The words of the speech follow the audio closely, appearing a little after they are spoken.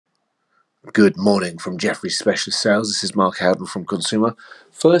Good morning from Jefferies Specialist Sales. This is Mark Howden from Consumer.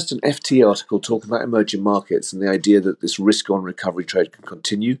 First, an FT article talking about emerging markets and the idea that this risk-on recovery trade can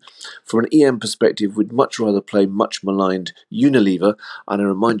continue. From an EM perspective, we'd much rather play much maligned Unilever, and I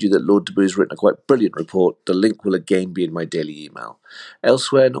remind you that Lord Deboo has written a quite brilliant report. The link will again be in my daily email.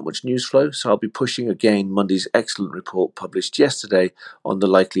 Elsewhere, not much news flow, so I'll be pushing again Monday's excellent report published yesterday on the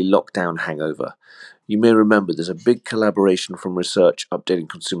likely lockdown hangover. You may remember there's a big collaboration from research updating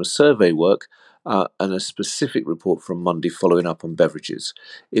consumer survey work and a specific report from Monday following up on beverages.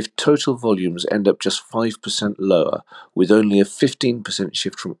 If total volumes end up just 5% lower, with only a 15%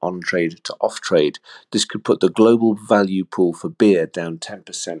 shift from on-trade to off-trade, this could put the global value pool for beer down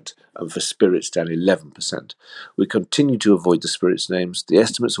 10% and for spirits down 11%. We continue to avoid the spirits names. The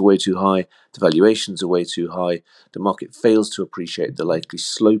estimates are way too high, the valuations are way too high. The market fails to appreciate the likely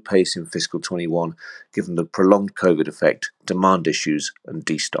slow pace in fiscal 21, given the prolonged COVID effect, demand issues, and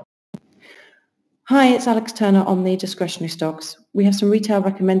destock. Hi, it's Alex Turner on the discretionary stocks. We have some retail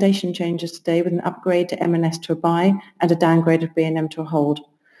recommendation changes today with an upgrade to M&S to a buy and a downgrade of B&M to a hold.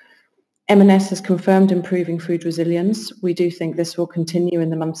 M&S has confirmed improving food resilience. We do think this will continue in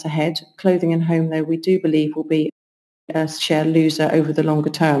the months ahead. Clothing and home, though, we do believe will be a share loser over the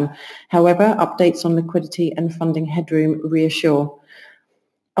longer term. However, updates on liquidity and funding headroom reassure.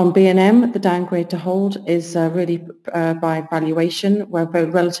 On B&M, the downgrade to hold is really by valuation, where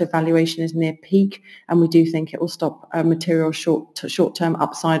relative valuation is near peak, and we do think it will stop material short-term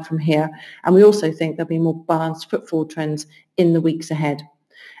upside from here. And we also think there'll be more balanced footfall trends in the weeks ahead.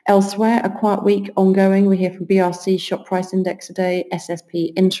 Elsewhere, a quiet week ongoing. We hear from BRC shop price index today,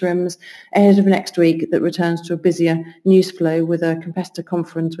 SSP interims, ahead of next week that returns to a busier news flow with a competitor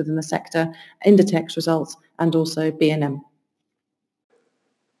conference within the sector, Inditex results, and also B&M.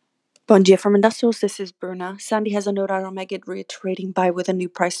 Bon dia from Industrials, this is Bruna. Sandy has a note out on Megid reiterating buy with a new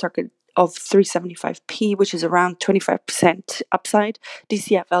price target of 375p, which is around 25% upside.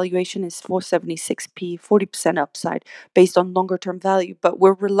 DCF valuation is 476p, 40% upside based on longer term value, but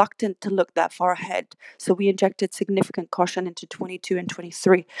we're reluctant to look that far ahead, so we injected significant caution into 22 and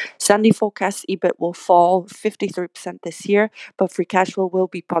 23. Sandy forecasts EBIT will fall 53% this year, but free cash flow will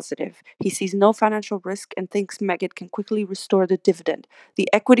be positive. He sees no financial risk and thinks Megid can quickly restore the dividend. The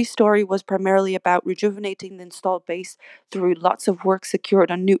equity story was primarily about rejuvenating the installed base through lots of work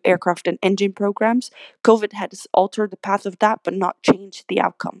secured on new aircraft and engine programs. COVID has altered the path of that, but not changed the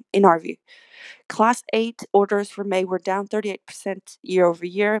outcome, in our view. Class 8 orders for May were down 38% year over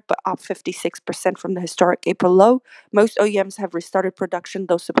year, but up 56% from the historic April low. Most OEMs have restarted production,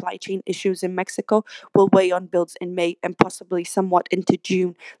 though supply chain issues in Mexico will weigh on builds in May and possibly somewhat into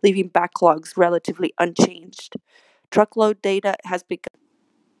June, leaving backlogs relatively unchanged. Truckload data has begun.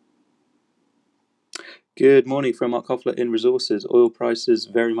 Good morning from Mark Hoffler in Resources. Oil prices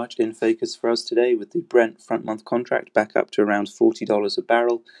very much in focus for us today, with the Brent front month contract back up to around $40 a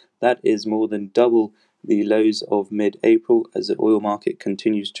barrel. That is more than double the lows of mid-April as the oil market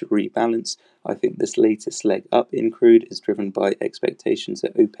continues to rebalance. I think this latest leg up in crude is driven by expectations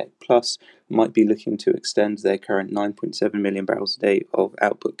that OPEC Plus might be looking to extend their current 9.7 million barrels a day of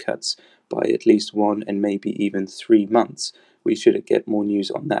output cuts by at least 1 and maybe even 3 months. We should get more news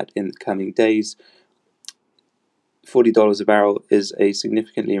on that in the coming days. $40 a barrel is a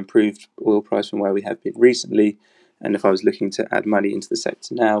significantly improved oil price from where we have been recently, and if I was looking to add money into the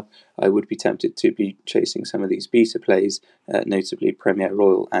sector now, I would be tempted to be chasing some of these beta plays, notably Premier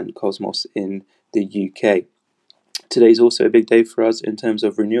Oil and Cosmos in the UK. Today's also a big day for us in terms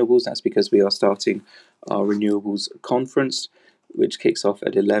of renewables. That's because we are starting our renewables conference, which kicks off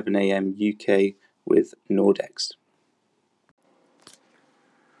at 11 a.m. UK with Nordex.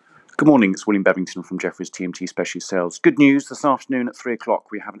 Good morning, it's William Bevington from Jefferies TMT Specialist Sales. Good news, this afternoon at 3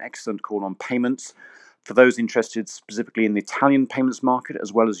 o'clock we have an excellent call on payments. For those interested specifically in the Italian payments market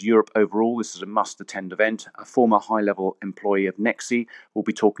as well as Europe overall, this is a must-attend event. A former high-level employee of Nexi will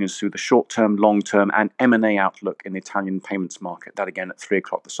be talking us through the short-term, long-term and M&A outlook in the Italian payments market. That again at 3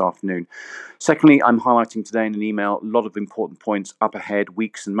 o'clock this afternoon. Secondly, I'm highlighting today in an email a lot of important points up ahead,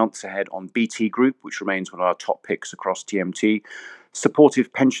 weeks and months ahead on BT Group, which remains one of our top picks across TMT.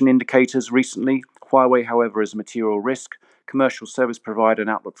 Supportive pension indicators recently. Huawei, however, is a material risk. Commercial service provider and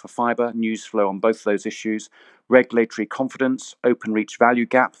outlook for fibre, news flow on both those issues. Regulatory confidence, Openreach value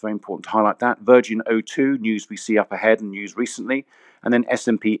gap, very important to highlight that. Virgin O2, news we see up ahead and news recently. And then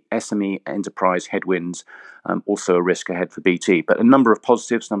S&P SME enterprise headwinds, also a risk ahead for BT. But a number of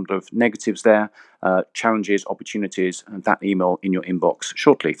positives, number of negatives there, challenges, opportunities, and that email in your inbox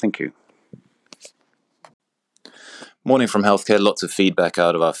shortly. Thank you. Morning from healthcare. Lots of feedback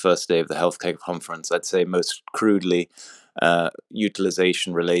out of our first day of the healthcare conference. I'd say most crudely,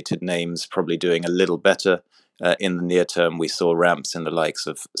 Utilization-related names probably doing a little better. In the near term, we saw ramps in the likes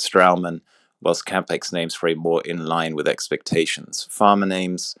of Straumann, whilst CapEx names very more in line with expectations. Pharma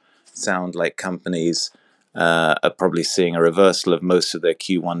names sound like companies are probably seeing a reversal of most of their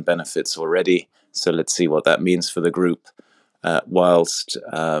Q1 benefits already. So let's see what that means for the group. Whilst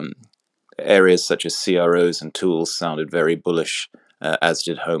areas such as CROs and tools sounded very bullish, as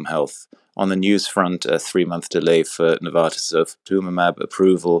did home health. On the news front, a 3-month delay for Novartis ofatumumab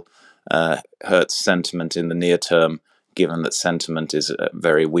approval hurts sentiment in the near term, given that sentiment is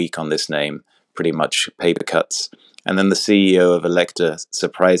very weak on this name, pretty much paper cuts. And then the CEO of Elekta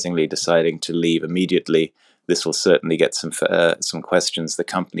surprisingly deciding to leave immediately. This will certainly get some questions. The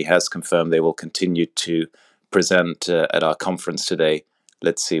company has confirmed they will continue to present at our conference today.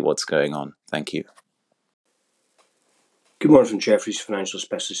 Let's see what's going on. Thank you. Good morning from Jefferies Financial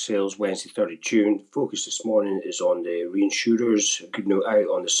Specialist Sales, Wednesday 30 June. Focus this morning is on the reinsurers. A good note out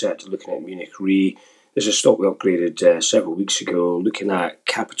on the sector looking at Munich Re. There's a stock we upgraded several weeks ago, looking at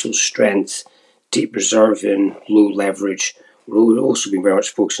capital strength, deep reserving, low leverage. We've also been very much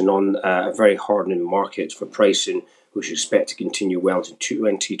focusing on a very hardening market for pricing, which we expect to continue well into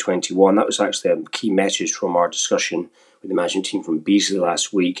 2021. That was actually a key message from our discussion with the management team from Beazley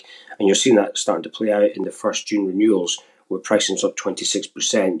last week. And you're seeing that starting to play out in the first June renewals, where pricing's up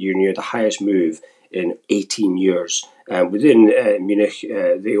 26% year on year, the highest move in 18 years. Within Munich,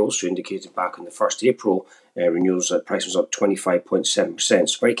 they also indicated back on the 1st April renewals that price was up 25.7%.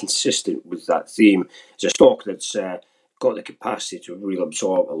 So very consistent with that theme. It's a stock that's got the capacity to really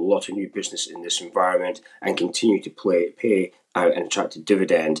absorb a lot of new business in this environment and continue to pay out an attractive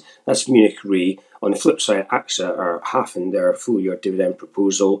dividend. That's Munich Re. On the flip side, AXA are halving their full year dividend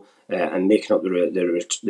proposal and making up the